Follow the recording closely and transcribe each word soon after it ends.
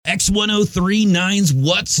X1039's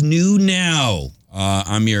What's New Now.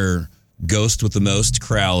 I'm your ghost with the most,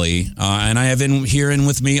 Crowley. And I have here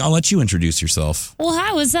with me, I'll let you introduce yourself. Well,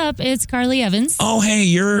 hi, what's up? It's Carly Evans. Oh, hey,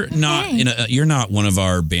 you're not one of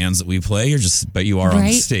our bands that we play. But you are on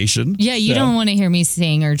the station. Yeah, you don't want to hear me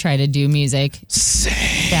sing or try to do music.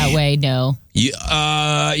 That way, no. You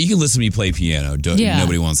can listen to me play piano.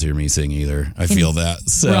 Nobody wants to hear me sing either. I feel that.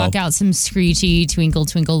 So rock out some screechy Twinkle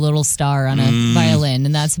Twinkle Little Star on a violin,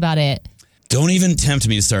 and that's about it. Don't even tempt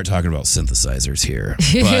me to start talking about synthesizers here.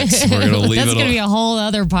 But we're going to leave That's going to be a whole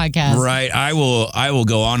other podcast. Right. I will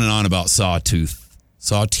go on and on about saw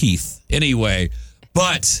teeth. Anyway,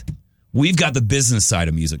 but we've got the business side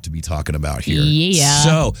of music to be talking about here. Yeah.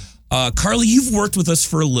 So, Carly, you've worked with us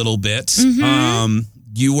for a little bit. Mm-hmm.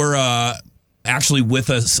 You were actually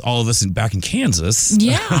with us, all of us, back in Kansas.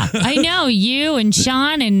 Yeah, I know. You and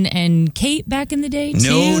Sean and Kate back in the day, too.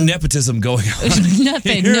 No nepotism going on.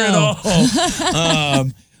 Nothing, here no. At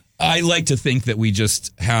all. I like to think that we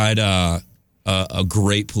just had a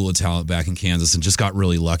great pool of talent back in Kansas and just got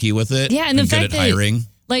really lucky with it. Yeah, and the fact good at hiring.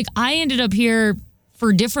 I ended up here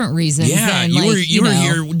for different reasons. Yeah, than, you were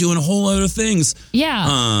here doing a whole other things.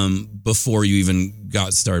 Yeah. Before you even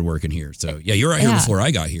got started working here. So yeah, you were right here before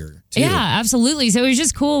I got here too. Yeah, absolutely. So it was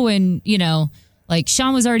just cool when,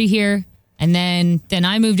 Sean was already here, and then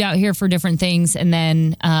I moved out here for different things, and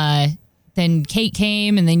then Kate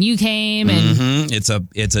came, and then you came, and it's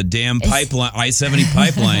a damn pipeline, I-70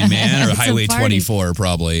 pipeline, man, or Highway 24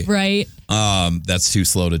 probably. Right. That's too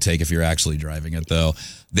slow to take if you're actually driving it though.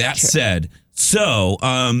 That said, so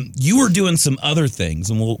you were doing some other things,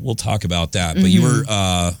 and we'll talk about that. But you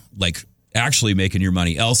were actually making your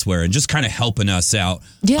money elsewhere and just kind of helping us out.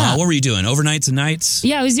 Yeah. What were you doing? Overnights and nights?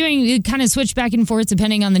 Yeah, I was doing kind of switch back and forth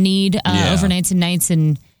depending on the need. Overnights and nights,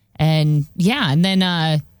 and then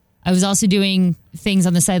I was also doing things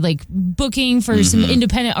on the side like booking for some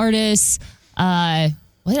independent artists.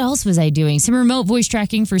 What else was I doing? Some remote voice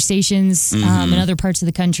tracking for stations in other parts of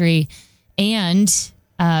the country, and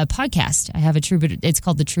podcast. I have a Troubadour. It's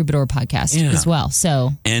called the Troubadour Podcast as well.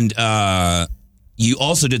 So you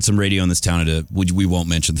also did some radio in this town. We won't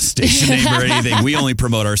mention the station name or anything. We only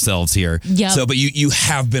promote ourselves here. Yep. So, but you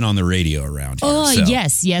have been on the radio around here. Oh,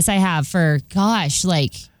 yes, I have for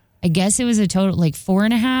I guess it was a total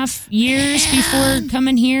 4.5 years before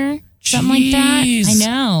coming here. Something like that. I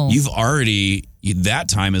know. That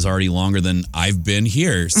time is already longer than I've been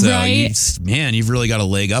here. So, right? You've really got a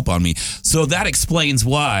leg up on me. So that explains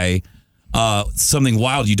why something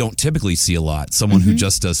wild you don't typically see a lot. Someone who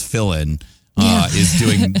just does fill-in is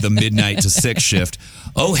doing the midnight to 6 shift.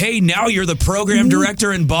 Oh, hey, now you're the program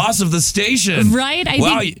director and boss of the station. Right?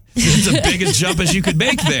 It's the biggest jump as you could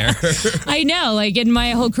make there. I know. In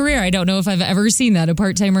my whole career, I don't know if I've ever seen that, a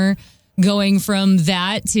part-timer going from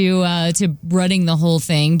that to running the whole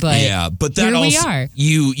thing. But that here also, we are.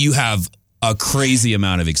 You have a crazy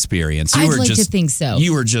amount of experience. I'd like to think so.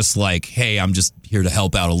 You were just like, hey, I'm just here to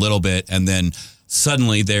help out a little bit. And then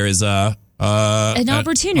suddenly there is an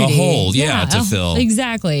opportunity, a hole, to fill.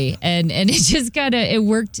 Exactly. And it just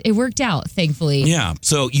it worked out, thankfully. Yeah.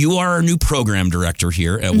 So you are our new program director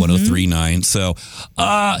here at 1039. So,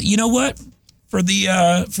 you know what? For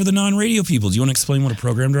the non-radio people, do you want to explain what a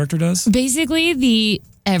program director does? Basically,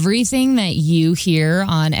 everything that you hear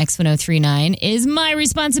on X1039 is my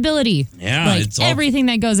responsibility. Yeah. It's everything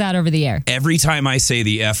that goes out over the air. Every time I say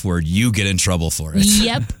the F word, you get in trouble for it.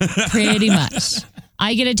 Yep, pretty much.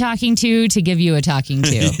 I get a talking to give you a talking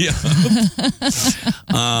to.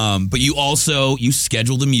 But you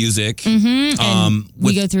schedule the music. And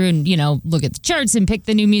we go through and, look at the charts and pick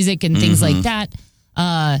the new music and things like that.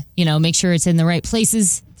 Make sure it's in the right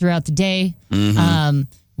places throughout the day.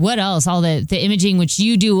 What else? All the imaging, which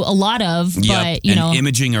you do a lot of, but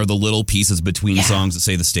imaging are the little pieces between songs that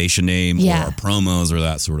say the station name or promos or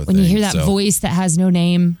that sort of thing. When you hear that voice that has no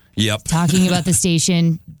name, talking about the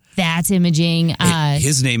station, that's imaging.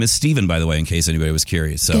 His name is Steven, by the way, in case anybody was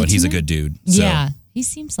curious. So, and he's a good dude. So. Yeah. He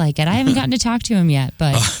seems like it. I haven't gotten to talk to him yet,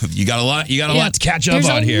 but you got a lot to catch up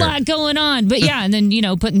on here. There's a lot going on, but and then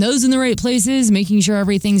putting those in the right places, making sure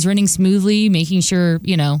everything's running smoothly, making sure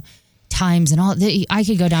times and all. I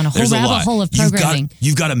could go down a whole rabbit hole of programming.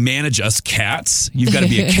 You've got to manage us cats. You've got to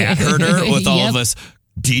be a cat herder with all of us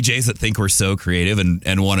DJs that think we're so creative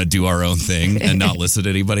and want to do our own thing and not listen to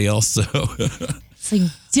anybody else. So it's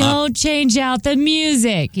don't change out the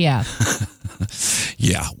music. Yeah.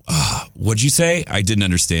 Yeah. What'd you say? I didn't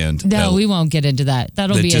understand. No, we won't get into that.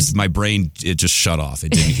 That'll be my brain. It just shut off.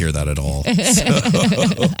 It didn't hear that at all.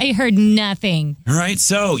 So. I heard nothing. All right,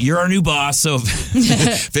 so you're our new boss. So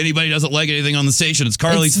if anybody doesn't like anything on the station, it's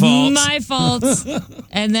Carly's fault. My fault.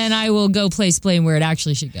 And then I will go place blame where it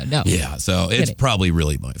actually should go. No. Yeah, so it's probably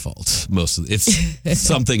really my fault. If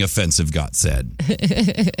something offensive got said.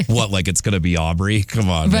 What, like it's going to be Aubrey? Come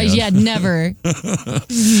on, right? Man. Yeah, never.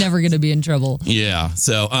 Never going to be in trouble. Yeah.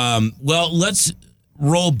 So, well, let's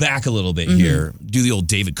roll back a little bit here. Do the old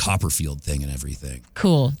David Copperfield thing and everything.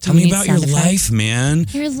 Cool. Tell me about your life, man.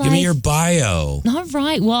 Your life. Give me your bio. All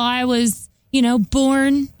right. Well, I was,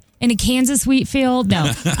 born in a Kansas wheat field.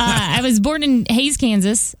 No, I was born in Hays,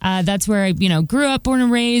 Kansas. That's where I, grew up, born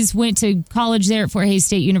and raised, went to college there at Fort Hays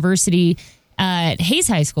State University. At Hays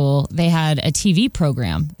High School, they had a TV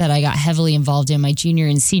program that I got heavily involved in my junior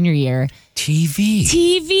and senior year. television.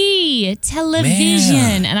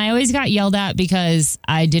 Man. And I always got yelled at because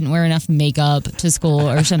I didn't wear enough makeup to school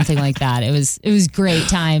or something like that. It was great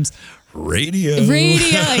times. Radio,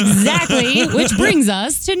 exactly. Which brings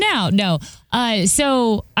us to now. No.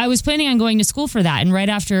 So I was planning on going to school for that. And right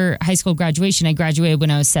after high school graduation, I graduated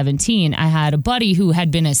when I was 17. I had a buddy who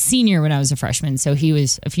had been a senior when I was a freshman. So he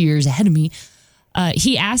was a few years ahead of me.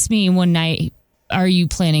 He asked me one night, are you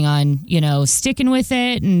planning on, sticking with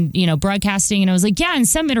it and, broadcasting? And I was like, yeah, in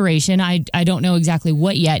some iteration. I don't know exactly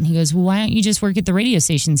what yet. And he goes, well, why don't you just work at the radio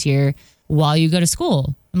stations here while you go to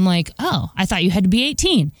school? I'm like, oh, I thought you had to be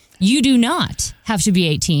 18. You do not have to be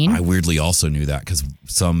 18. I weirdly also knew that because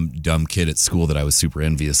some dumb kid at school that I was super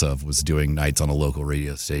envious of was doing nights on a local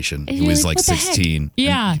radio station. He was like 16.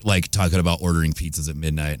 Yeah. And, like talking about ordering pizzas at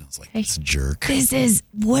midnight. And I was like, this jerk.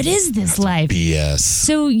 What is this life? BS.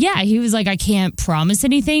 So yeah, he was like, I can't promise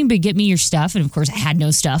anything, but get me your stuff. And of course I had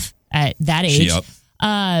no stuff at that age. Yep.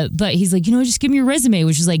 But he's like, just give me your resume,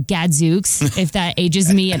 which is like Gadzooks, if that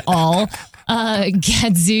ages me at all.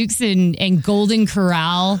 Gadzooks and Golden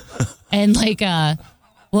Corral and like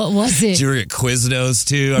what was it? Did you work at Quiznos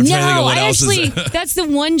too? I'm trying to think of what else is. That's the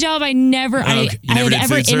one job I never I had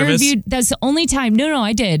ever interviewed. That's the only time. No,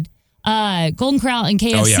 I did. Golden Corral and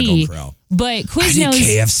KFC. Oh yeah, Golden Corral. But Quiznos. I did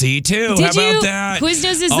KFC too. How about that?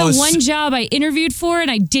 Quiznos is the one job I interviewed for and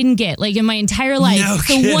I didn't get, like in my entire life. No the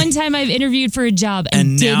kidding. one time I've interviewed for a job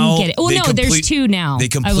and didn't get it. Oh no, there's two now. They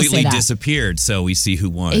completely disappeared, so we see who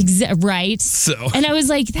won. Right. So. And I was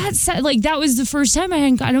like, that was the first time I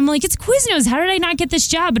hadn't gotten. I'm like, it's Quiznos. How did I not get this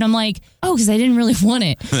job? And I'm like, oh, because I didn't really want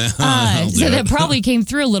it. So that probably came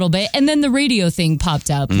through a little bit. And then the radio thing popped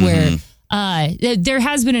up where. There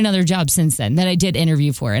has been another job since then that I did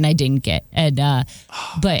interview for and I didn't get. And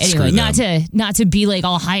but anyway, not to be like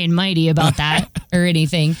all high and mighty about that or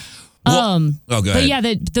anything. Go ahead. But yeah,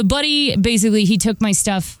 the buddy basically he took my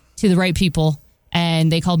stuff to the right people and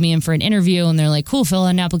they called me in for an interview and they're like, cool, fill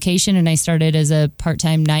out an application, and I started as a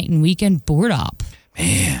part-time night and weekend board op.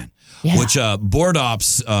 Man. Yeah. Which board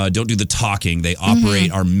ops don't do the talking. They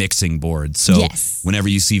operate our mixing boards. So whenever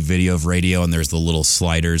you see video of radio and there's the little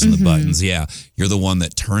sliders and the buttons, you're the one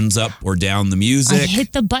that turns up or down the music. I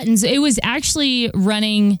hit the buttons. It was actually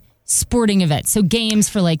running sporting events. So games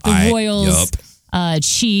for like the Royals,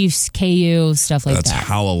 Chiefs, KU, stuff like that. That's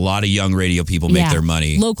how a lot of young radio people make their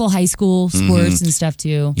money. Local high school sports and stuff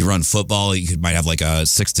too. You run football, might have like a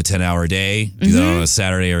 6 to 10 hour day. Do that on a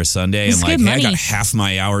Saturday or a Sunday. It's and like, hey, I got half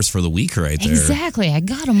my hours for the week right there. Exactly. I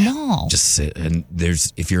got them all. Just sit. And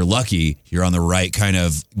if you're lucky, you're on the right kind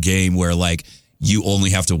of game where like, you only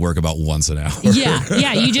have to work about once an hour.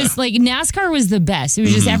 Yeah. You just like NASCAR was the best. It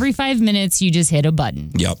was just every 5 minutes you just hit a button.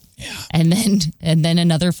 Yep. Yeah. And then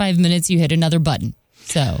another 5 minutes you hit another button.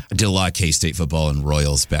 So I did a lot of K-State football and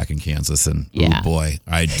Royals back in Kansas, and oh boy,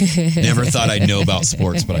 I never thought I'd know about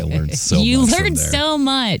sports, but I learned so much. You learned so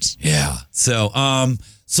much. Yeah. So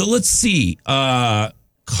let's see,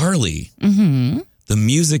 Carly. The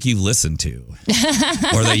music you listen to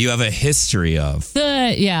or that you have a history of. So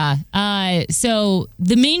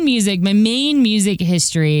the my main music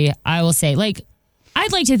history, I will say, like,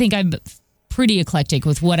 I'd like to think I'm pretty eclectic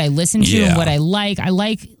with what I listen to and what I like. I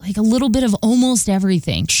like a little bit of almost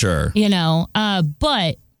everything. Sure.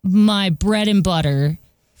 But my bread and butter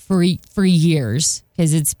for years,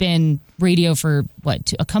 because it's been radio for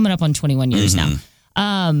coming up on 21 years now.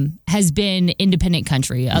 Has been independent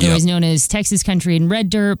country, otherwise known as Texas country and red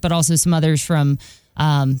dirt, but also some others from,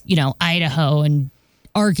 Idaho and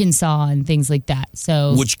Arkansas and things like that.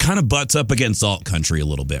 So, which kind of butts up against alt country a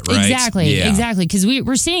little bit, right? Exactly. Because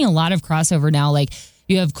we're seeing a lot of crossover now. Like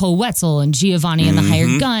you have Cole Wetzel and Giovanni and the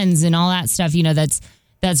Hired Guns and all that stuff.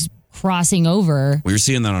 That's crossing over. We were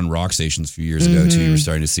seeing that on rock stations a few years ago too. You were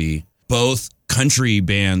starting to see both country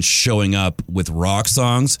bands showing up with rock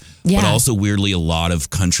songs, but also weirdly a lot of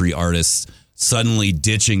country artists suddenly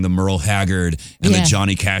ditching the Merle Haggard and the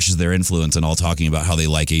Johnny Cash's their influence and all talking about how they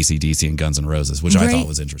like AC/DC and Guns N' Roses, which I thought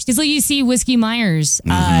was interesting. Because like you see Whiskey Myers,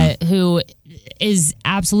 who is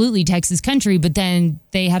absolutely Texas country, but then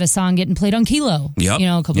they had a song getting played on Kilo,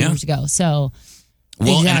 a couple years ago. So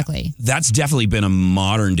exactly. That's definitely been a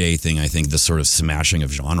modern day thing, I think, the sort of smashing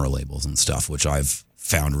of genre labels and stuff, which I've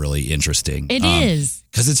found really interesting. It is.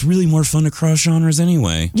 Because it's really more fun to cross genres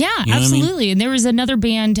anyway. Yeah, you know absolutely. what I mean? And there was another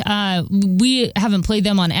band, we haven't played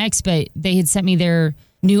them on X, but they had sent me their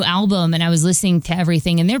new album and I was listening to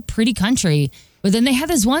everything and they're pretty country. But then they had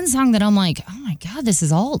this one song that I'm like, oh my God, this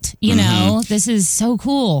is alt. You know, this is so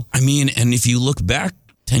cool. I mean, and if you look back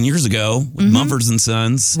 10 years ago with Mumford and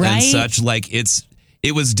Sons and such, like it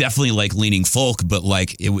was definitely like leaning folk, but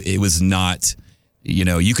like it was not,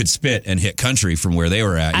 you could spit and hit country from where they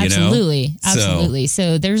were at, Absolutely.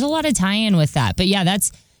 So there's a lot of tie-in with that. But yeah,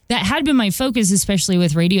 that had been my focus, especially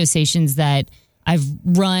with radio stations that I've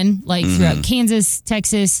run like throughout Kansas,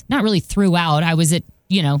 Texas, not really throughout. I was at,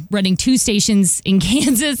 running 2 stations in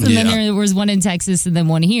Kansas and then there was one in Texas and then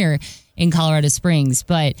one here in Colorado Springs.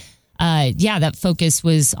 But that focus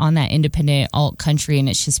was on that independent alt country and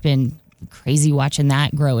it's just been crazy watching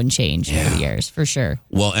that grow and change over the years, for sure.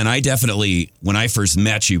 Well, and I definitely, when I first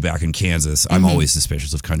met you back in Kansas, I'm always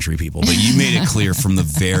suspicious of country people, but you made it clear from the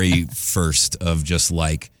very first of just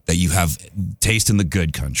like that you have taste in the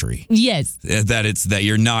good country. Yes. That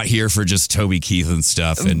you're not here for just Toby Keith and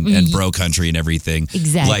stuff and bro country and everything.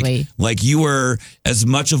 Exactly. Like you were, as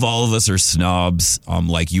much of all of us are snobs,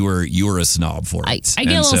 like you were a snob for it. I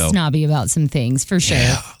get a little snobby about some things, for sure.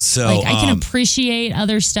 Yeah. So I can appreciate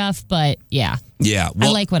other stuff, but yeah. Yeah. Well,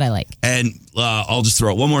 I like what I like. And I'll just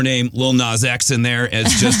throw out one more name, Lil Nas X in there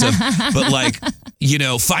as just but like,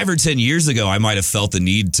 5 or 10 years ago, I might have felt the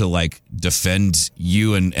need to like defend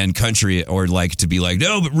you and country or like to be like,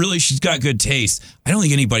 no, but really she's got good taste. I don't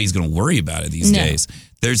think anybody's going to worry about it these days.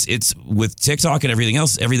 It's with TikTok and everything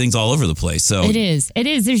else, everything's all over the place. So it is.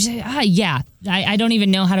 There's, I don't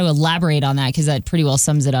even know how to elaborate on that because that pretty well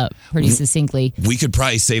sums it up pretty succinctly. We could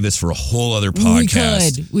probably save this for a whole other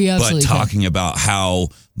podcast. We absolutely But talking about how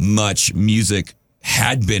much music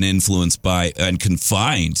had been influenced by and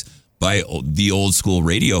confined by the old school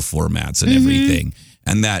radio formats and everything.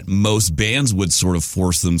 And that most bands would sort of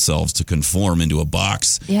force themselves to conform into a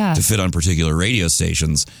box to fit on particular radio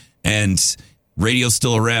stations. And radio's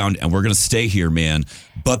still around and we're going to stay here, man.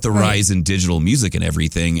 But the rise in digital music and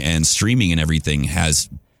everything and streaming and everything has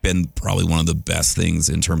been probably one of the best things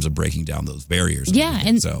in terms of breaking down those barriers.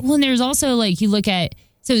 And there's also like you look at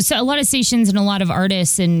so a lot of stations and a lot of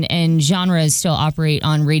artists and genres still operate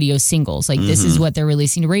on radio singles. Like this is what they're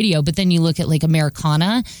releasing to radio. But then you look at like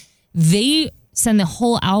Americana, they send the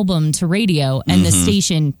whole album to radio and the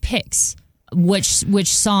station picks which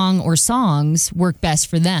song or songs work best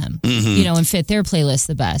for them, and fit their playlist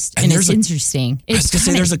the best. And it's interesting. I was going to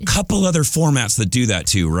say there's a couple other formats that do that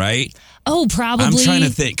too, right? Oh, probably. I'm trying to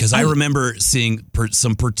think because I remember seeing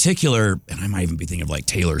some particular, and I might even be thinking of like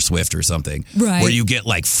Taylor Swift or something, where you get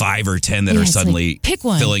like 5 or 10 that are suddenly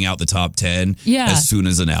filling out the top 10 as soon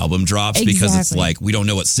as an album drops because it's like we don't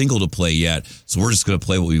know what single to play yet, so we're just going to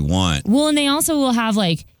play what we want. Well, and they also will have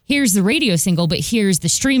like, here's the radio single, but here's the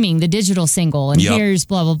streaming, the digital single, and here's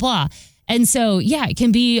blah, blah, blah. And so, it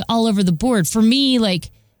can be all over the board. For me,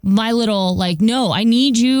 like, my little, like, no, I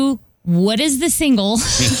need you. What is the single?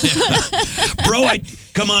 Bro,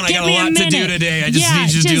 come on, I got a lot to do today. I just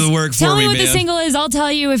need you to do the work for me, man. Tell me what the single is. I'll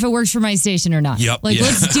tell you if it works for my station or not. Yep.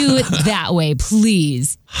 Let's do it that way,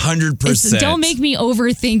 please. 100%. Don't make me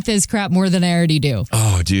overthink this crap more than I already do.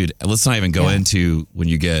 Oh, dude. Let's not even go into when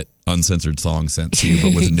you get uncensored songs sent to you,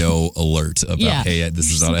 but with no alert about, hey,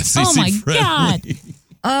 this is not FCC friendly.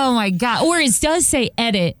 Oh, my God. Or it does say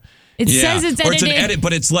edit. It says it's edited. Or it's an edit,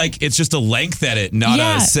 but it's like, it's just a length edit, not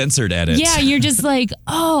a censored edit. Yeah, you're just like,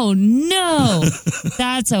 oh, no.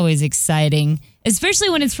 That's always exciting. Especially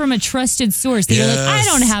when it's from a trusted source. That you're like, I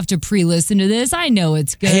don't have to pre-listen to this. I know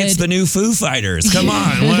it's good. Hey, it's the new Foo Fighters. Come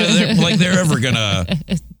on. They're ever going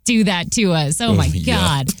to do that to us. Oh, my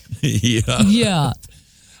God. Yeah.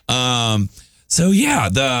 But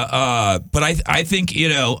I think, you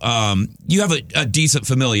have a decent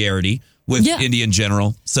familiarity with indie in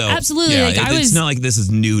general. So absolutely. It's not like this is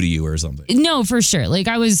new to you or something. No, for sure. Like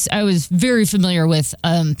I was very familiar with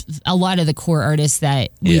a lot of the core artists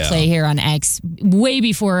that we play here on X way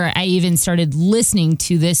before I even started listening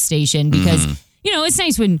to this station because it's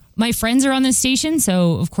nice when my friends are on this station.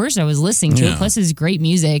 So of course I was listening to it. Plus it's great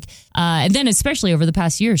music. And then especially over the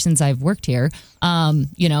past year since I've worked here,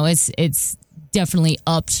 it's definitely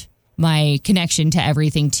upped my connection to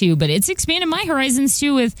everything too. But it's expanded my horizons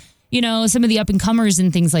too with, some of the up and comers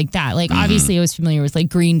and things like that. Like obviously I was familiar with like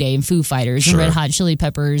Green Day and Foo Fighters and Red Hot Chili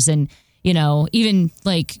Peppers and, even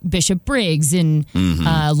like Bishop Briggs and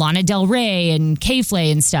Lana Del Rey and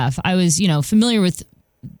K-Flay and stuff. I was, familiar with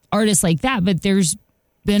artists like that, but there's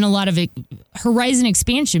been a lot of horizon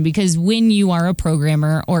expansion because when you are a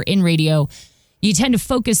programmer or in radio, you tend to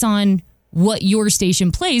focus on what your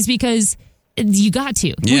station plays because you got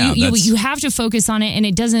to. Yeah, you have to focus on it, and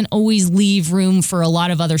it doesn't always leave room for a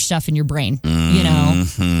lot of other stuff in your brain.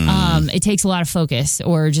 It takes a lot of focus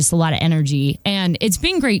or just a lot of energy, and it's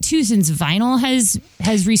been great too since vinyl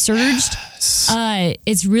has resurged.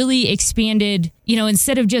 It's really expanded.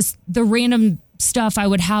 Instead of just the random stuff I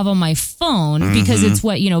would have on my phone because it's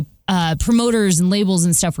what promoters and labels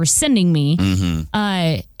and stuff were sending me.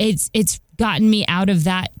 It's gotten me out of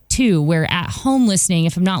that too, where at home listening,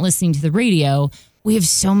 if I'm not listening to the radio, we have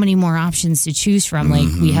so many more options to choose from. Like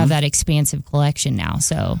we have that expansive collection now.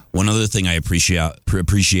 So one other thing I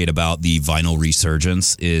appreciate about the vinyl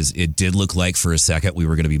resurgence is it did look like for a second we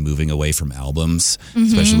were going to be moving away from albums,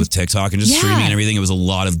 especially with TikTok and just streaming and everything. It was a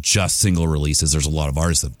lot of just single releases. There's a lot of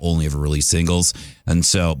artists that only ever release singles. And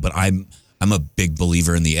so, but I'm a big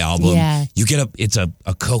believer in the album. Yeah. You get it's a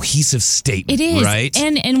cohesive statement. It is. Right?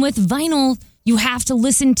 And with vinyl, you have to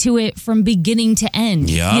listen to it from beginning to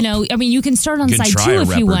end. Yep. You can start on side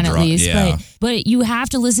 2 if you want at least, but you have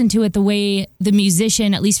to listen to it the way the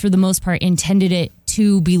musician, at least for the most part, intended it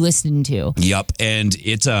to be listened to. Yep, and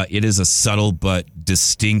it is a subtle but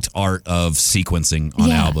distinct art of sequencing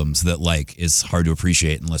on albums that is hard to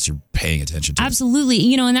appreciate unless you're paying attention to.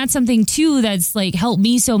 Absolutely. And that's something too that's helped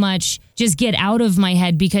me so much just get out of my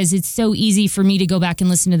head because it's so easy for me to go back and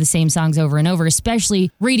listen to the same songs over and over,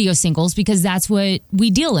 especially radio singles, because that's what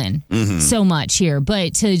we deal in so much here.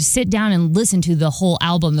 But to sit down and listen to the whole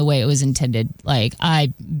album the way it was intended,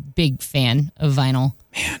 I'm big fan of vinyl.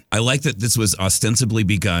 Man, I like that this was ostensibly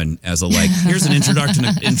begun as here's an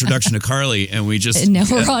introduction to Crowley, and we just now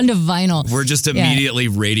we're on to vinyl. We're just immediately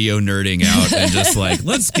radio nerding out and just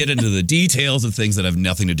let's get into the details of things that have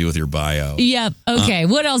nothing to do with your bio. Yep. Okay.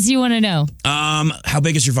 What else do you want to know? How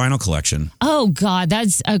big is your vinyl collection? Oh God,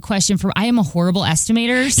 that's a question for. I am a horrible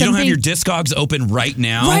estimator. You don't have your Discogs open right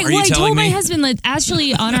now? Right. Are you I told me? my husband that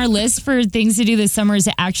actually on our list for things to do this summer is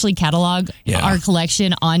to actually catalog our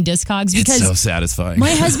collection on Discogs because it's so satisfying. My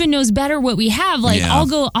husband knows better what we have. I'll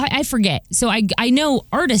go, I forget. So I know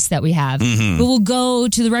artists that we have, but we'll go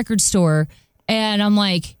to the record store and I'm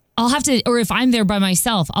like, I'll have to, or if I'm there by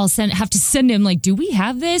myself, I'll have to send him do we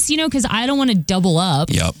have this? Because I don't want to double up.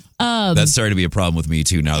 Yep. That's starting to be a problem with me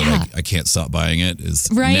too now that I can't stop buying it.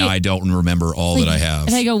 Now I don't remember all that I have.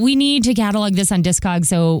 And I go, we need to catalog this on Discogs.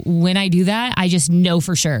 So when I do that, I just know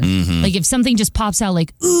for sure. If something just pops out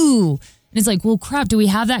ooh, and it's well, crap, do we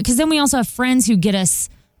have that? Because then we also have friends who get us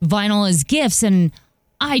vinyl as gifts, and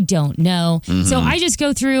I don't know. So I just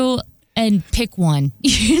go through and pick one.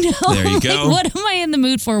 There you go. What am I in the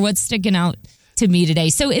mood for? What's sticking out to me today?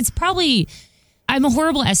 So it's probably, I'm a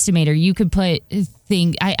horrible estimator. You could put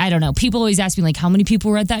I don't know. People always ask me how many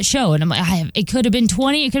people were at that show, and I'm like, it could have been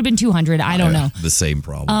 20, it could have been 200. I don't know. The same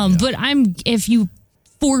problem. But if you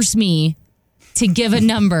force me to give a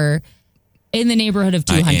number. In the neighborhood of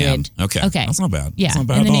 200. I am. Okay. That's not bad. Yeah, That's not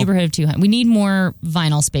bad in the at all. neighborhood of 200. We need more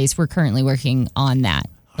vinyl space. We're currently working on that.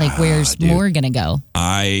 Where's more going to go?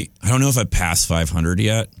 I don't know if I passed 500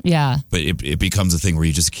 yet. Yeah. But it becomes a thing where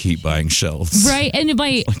you just keep buying shelves. Right. And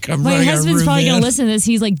my husband's probably going to listen to this.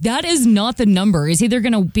 He's like, that is not the number. It's either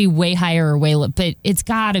going to be way higher or way low. But it's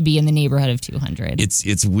got to be in the neighborhood of 200.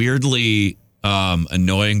 It's weirdly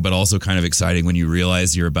annoying, but also kind of exciting when you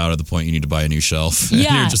realize you're about at the point you need to buy a new shelf. Yeah.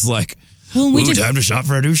 And you're just time to shop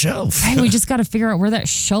for a new shelf. Right, we just got to figure out where that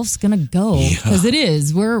shelf's going to go because it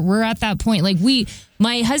is. We're at that point.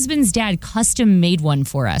 My husband's dad custom made one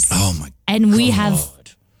for us. Oh my! And we have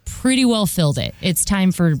pretty well filled it. It's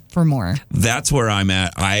time for more. That's where I'm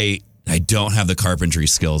at. I don't have the carpentry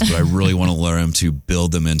skills, but I really want to learn to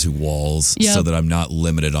build them into walls so that I'm not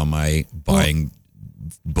limited on my buying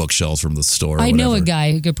bookshelves from the store. I know a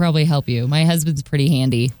guy who could probably help you. My husband's pretty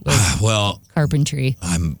handy with carpentry.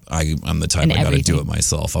 I'm the type I got to do it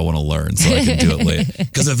myself. I want to learn so I can do it later.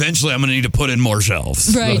 Because eventually I'm going to need to put in more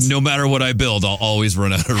shelves. Right. No matter what I build, I'll always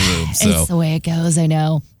run out of room. So it's the way it goes. I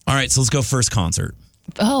know. All right, so let's go first concert.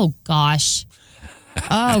 Oh gosh.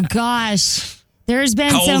 There's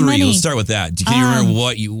been how so old were many. you? Let's start with that. Can you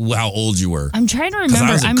remember how old you were? I'm trying to remember.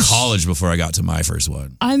 Because I was in college before I got to my first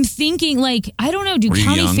one. I'm thinking I don't know. Do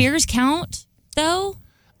county fairs count though?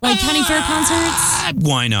 County fair concerts?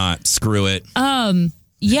 Why not? Screw it.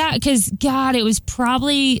 Yeah, because, God, it was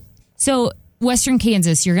probably... So, Western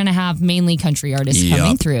Kansas, you're going to have mainly country artists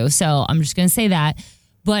coming through. So, I'm just going to say that.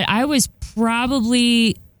 But I was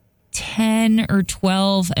probably 10 or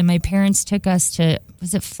 12, and my parents took us to,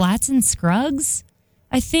 was it Flats and Scruggs?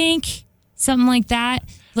 I think. Something like that.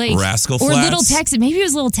 Like Rascal Flats? Or Little Texas. Maybe it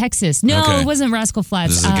was Little Texas. No, it wasn't Rascal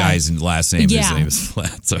Flats. This is a guy's last name. His name is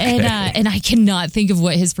Flats. Okay. And I cannot think of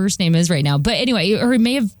what his first name is right now. But anyway, or it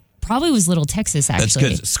may have probably was Little Texas, actually.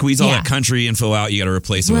 That's good. Squeeze all that country info out. You got to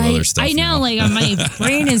replace it with other stuff. I know. Like, my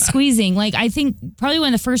brain is squeezing. Like, I think probably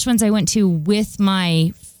one of the first ones I went to with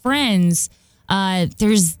my friends,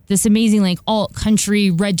 there's this amazing, like, alt country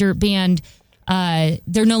red dirt band.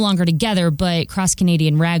 They're no longer together, but Cross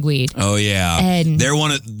Canadian Ragweed. Oh yeah, and they're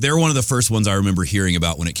one of the first ones I remember hearing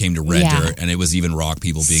about when it came to red dirt, and it was even rock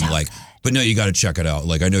people being like, "But no, you got to check it out."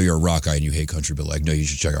 Like, I know you're a rock guy and you hate country, but like, no, you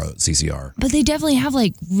should check out CCR. But they definitely have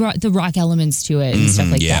like the rock elements to it and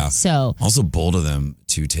stuff like that. So also bold of them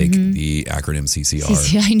to take the acronym CCR.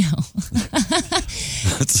 I know.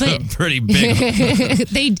 That's a pretty big.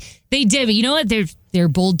 They did, but you know what? They're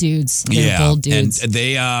bold dudes. They're bold dudes. And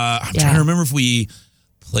they, I'm trying to remember if we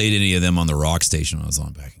played any of them on the rock station I was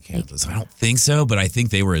on back in Kansas. I don't think so, but I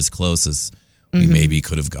think they were as close as we maybe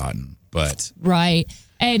could have gotten. But right.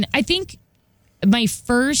 And I think my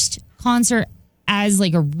first concert as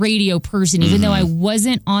like a radio person, even though I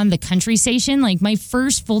wasn't on the country station, like my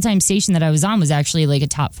first full-time station that I was on was actually like a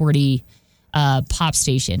top 40 pop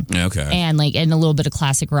station. Okay. And a little bit of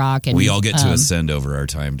classic rock. And we all get to ascend over our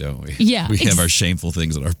time, don't we? Yeah. We have our shameful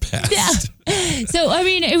things in our past. Yeah. So, I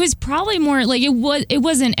mean, it was probably more like it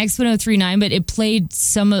wasn't X1039, but it played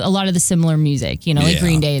a lot of the similar music, like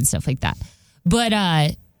Green Day and stuff like that. But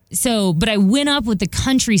but I went up with the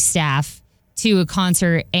country staff to a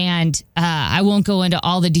concert, and I won't go into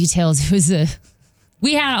all the details. It was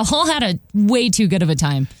we all had a way too good of a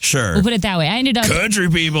time. Sure. We'll put it that way. I ended up... Country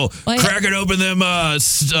people cracking open them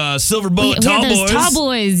silver bullet tall boys. Tall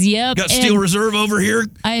boys, yep. Got Steel Reserve over here.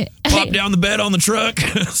 Pop down the bed on the truck.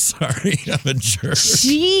 Sorry, I'm a jerk.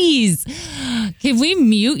 Jeez. Can we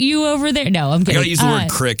mute you over there? No, I'm kidding. I got to use the word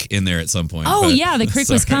crick in there at some point. Oh, yeah, the crick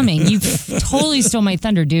was coming. You totally stole my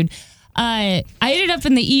thunder, dude. I ended up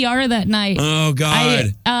in the ER that night. Oh,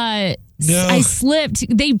 God. No. I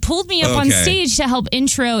slipped. They pulled me up on stage to help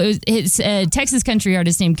intro. It's a Texas country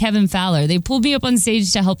artist named Kevin Fowler. They pulled me up on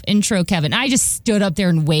stage to help intro Kevin. I just stood up there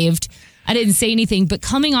and waved. I didn't say anything. But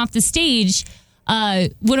coming off the stage,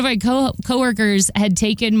 one of my coworkers had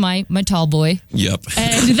taken my tall boy. Yep.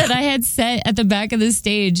 And that I had set at the back of the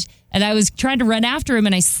stage. And I was trying to run after him,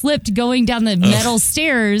 and I slipped going down the metal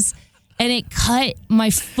stairs. And it cut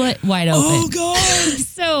my foot wide open. Oh, God.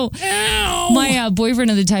 So my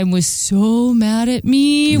boyfriend at the time was so mad at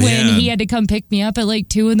me when he had to come pick me up at like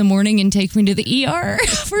 2 a.m. and take me to the ER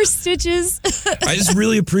for stitches. I just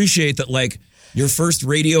really appreciate that, like, your first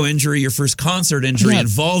radio injury, your first concert injury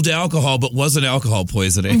involved alcohol, but wasn't alcohol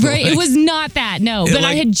poisoning. Right. It was not that, no. But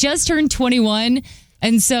I had just turned 21.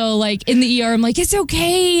 And so, like, in the ER, I'm like, it's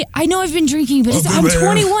okay. I know I've been drinking, but I'm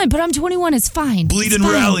 21. But I'm 21. It's fine. Bleed and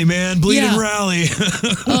rally, man. Bleed and rally.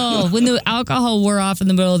 When the alcohol wore off in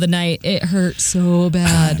the middle of the night, it hurt so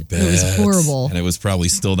bad. It was horrible. And it was probably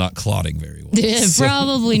still not clotting very well.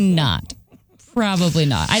 Probably not. Probably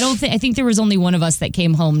not. I think there was only one of us that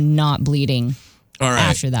came home not bleeding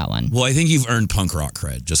after that one. Well, I think you've earned punk rock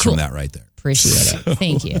cred just from that right there. Appreciate it.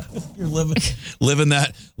 Thank you. You're living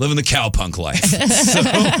the cowpunk life.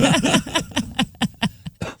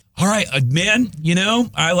 All right, man,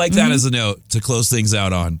 I like that as a note to close things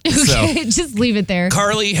out on. Okay, just leave it there.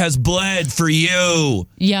 Carly has bled for you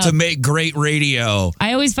to make great radio.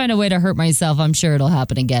 I always find a way to hurt myself. I'm sure it'll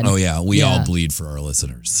happen again. Oh, yeah. We all bleed for our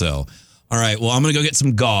listeners. So, all right, well, I'm going to go get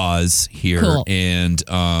some gauze here and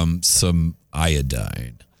some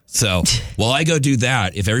iodine. So while I go do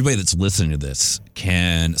that, if everybody that's listening to this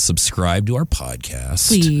can subscribe to our podcast.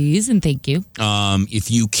 Please and thank you.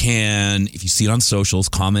 If you see it on socials,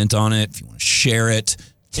 comment on it. If you want to share it,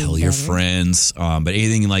 tell your friends. But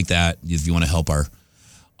anything like that, if you want to help our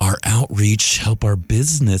outreach, help our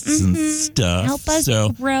business and stuff. Help us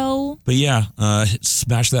grow. But yeah,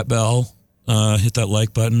 smash that bell, hit that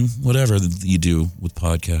like button, whatever that you do with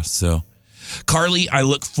podcasts. So Carly, I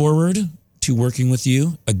look forward to working with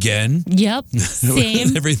you again. Yep,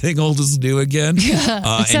 same. Everything old is new again.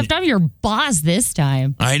 Except I'm your boss this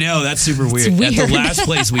time. I know, that's super weird. At the last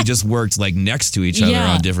place, we just worked like next to each other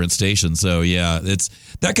on different stations. So yeah,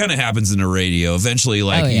 that kind of happens in a radio. Eventually,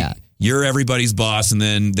 like you're everybody's boss, and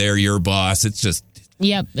then they're your boss. It's just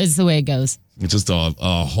it's the way it goes. It's just a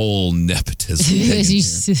whole nepotism thing in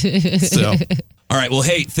here. So. All right. Well,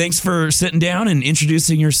 hey, thanks for sitting down and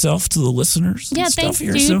introducing yourself to the listeners. Yeah, and stuff thanks,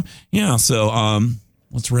 here. dude. So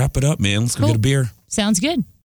let's wrap it up, man. Let's go get a beer. Sounds good.